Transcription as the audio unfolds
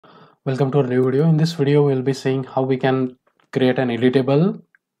Welcome to a new video. In this video, we'll be seeing how we can create an editable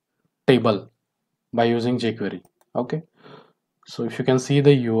table by using jQuery. Okay, so if you can see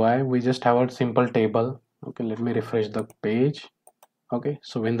the UI, we just have a simple table. Okay, let me refresh the page. Okay,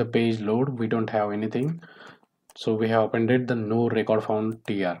 so when the page load, we don't have anything. So we have appended the no record found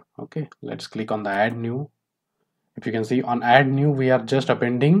tr. Okay, let's click on the add new. If you can see on add new, we are just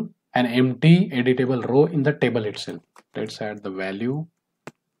appending an empty editable row in the table itself. Let's add the value.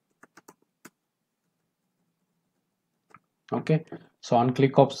 Okay, so on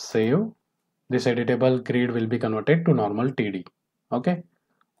click of save, this editable grid will be converted to normal TD. Okay,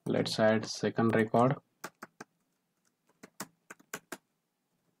 let's add second record.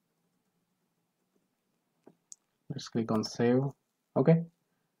 Let's click on save. Okay,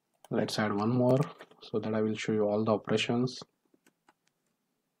 let's add one more so that I will show you all the operations.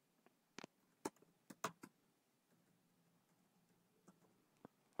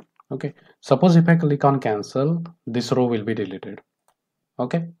 Okay, suppose if I click on cancel, this row will be deleted.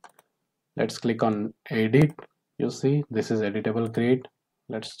 Okay, let's click on edit. You see this is editable grid.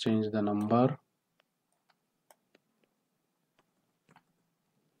 Let's change the number.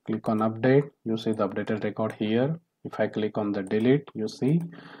 Click on update. You see the updated record here. If I click on the delete, you see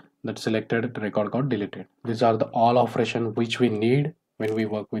that selected record got deleted. These are the all operation which we need when we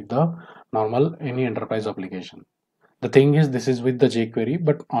work with the normal any enterprise application. The thing is, this is with the jQuery,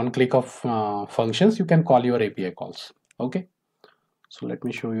 but on click of functions, you can call your API calls. Okay, so let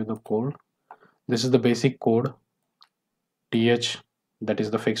me show you the code. This is the basic code. Th, that is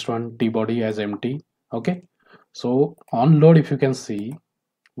the fixed one, t body as empty. Okay, so on load, if you can see,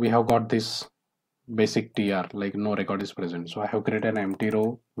 we have got this basic tr like no record is present. So I have created an empty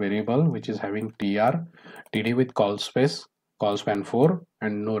row variable which is having td with call space, call span 4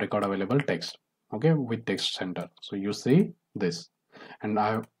 and no record available text. Okay, with text center. So you see this, and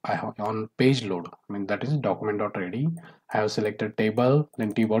I have on page load, I mean that is document.ready, I have selected table,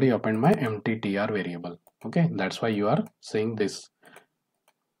 then tbody append my empty tr variable. Okay, that's why you are seeing this.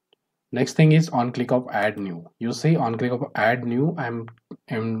 Next thing is on click of add new. You see on click of add new, I'm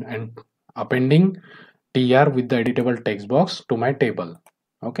appending tr with the editable text box to my table.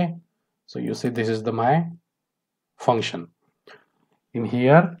 Okay, so you see this is the my function. In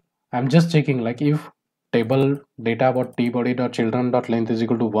here, I'm just checking like if table data about tbody.children.length is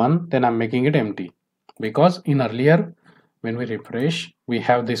equal to 1, then I'm making it empty, because in earlier when we refresh, we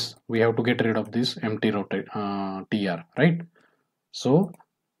have this, we have to get rid of this empty tr, right? So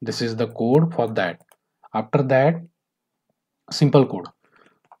this is the code for that. After that, simple code.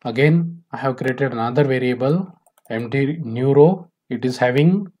 Again, I have created another variable empty new row. It is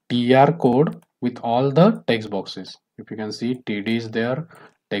having tr code with all the text boxes. If you can see, td is there,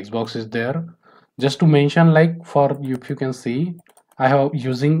 text box is there. Just to mention, like for you, if you can see, I'm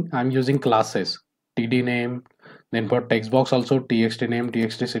using classes, td name, then for text box also txt name,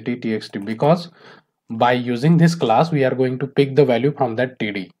 txt city, txt, because by using this class we are going to pick the value from that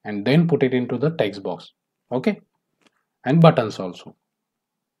td and then put it into the text box. Okay, and buttons also.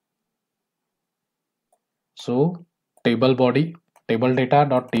 So table body, table data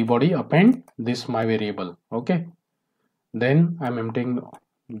dot tbody append this my variable. Okay, then I'm emptying,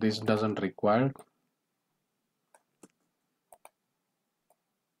 this doesn't require,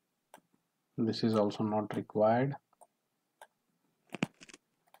 this is also not required.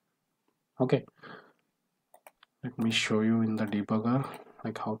 Okay, let me show you in the debugger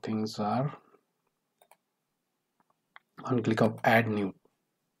like how things are. On click of add new,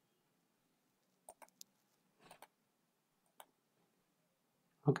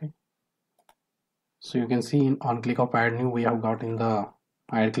 okay, so you can see in on click of add new, we have got in the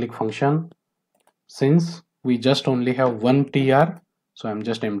add click function, since we just only have one tr, so I'm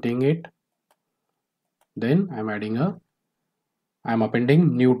just emptying it. Then I'm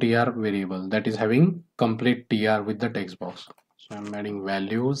appending new tr variable that is having complete tr with the text box. So I'm adding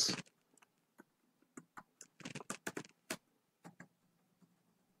values.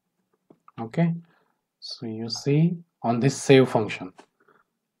 Okay, so you see on this save function,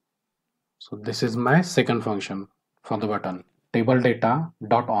 so this is my second function for the button, table data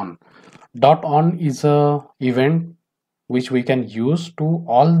dot on. Dot on is a event which we can use to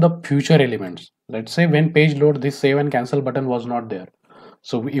all the future elements. Let's say when page load, this save and cancel button was not there.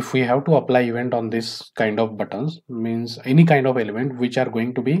 So if we have to apply event on this kind of buttons, means any kind of element which are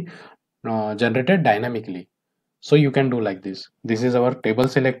going to be generated dynamically. So you can do like this. This is our table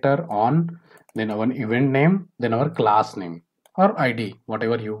selector on, then our event name, then our class name or ID,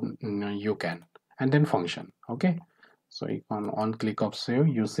 whatever you can, and then function. Okay. So on click of save,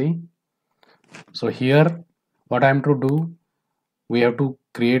 you see. So here, what I am to do, we have to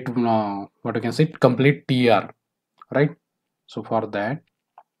create what you can say complete tr, right? So for that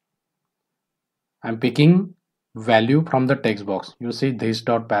I'm picking value from the text box. You see this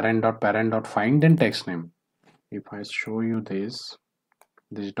dot parent dot parent dot find then text name. If I show you this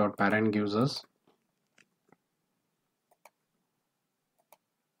dot parent gives us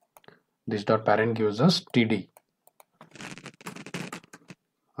td.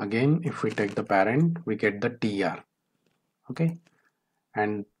 Again, if we take the parent, we get the tr. Okay,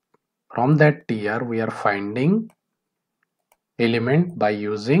 and from that tr we are finding element by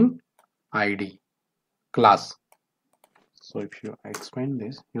using id class. So if you expand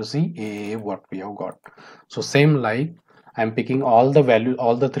this, you see what we have got. So same like I'm picking all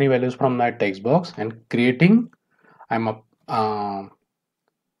the three values from that text box and creating. I'm up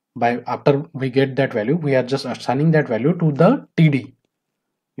by after we get that value, we are just assigning that value to the td.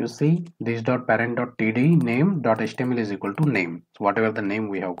 You see this dot parent dot td name dot html is equal to name. So whatever the name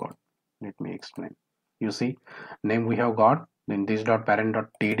we have got, let me explain. You see name we have got, then this dot parent dot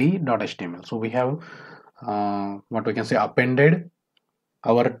td dot html. So we have what we can say appended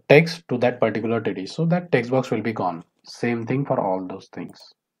our text to that particular td, so that text box will be gone. Same thing for all those things.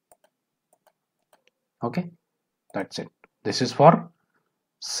 Okay, that's it. This is for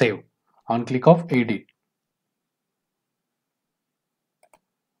save. On click of edit,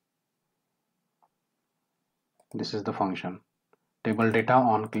 this is the function table data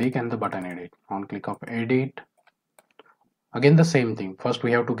on click and the button edit. On click of edit, again the same thing. First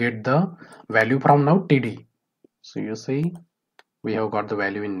we have to get the value from now td. So you see we have got the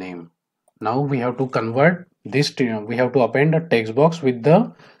value in name. Now we have to convert this we have to append a text box with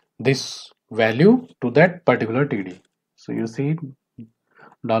the this value to that particular td. So you see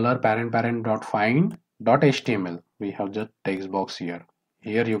dollar parent parent dot find dot html, we have just text box here.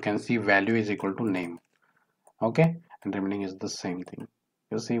 Here you can see value is equal to name. Okay, and remaining is the same thing.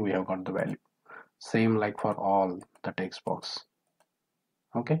 You see we have got the value. Same like for all the text box.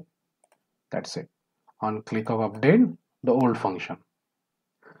 Okay, that's it. On click of update the old function.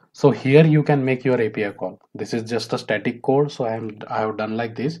 So here you can make your API call. This is just a static code, so I have done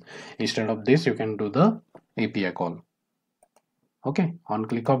like this. Instead of this you can do the API call. Okay, on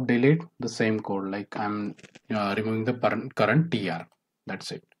click of delete the same code, like I'm removing the current tr.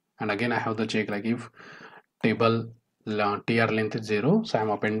 That's it. And again I have the check, like if table tr length is 0, so I'm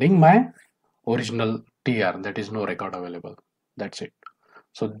appending my original tr, that is no record available. That's it.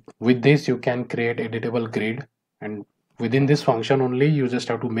 So with this you can create editable grid, and within this function only you just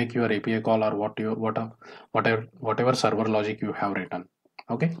have to make your API call or whatever server logic you have written.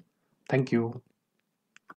 Okay, thank you.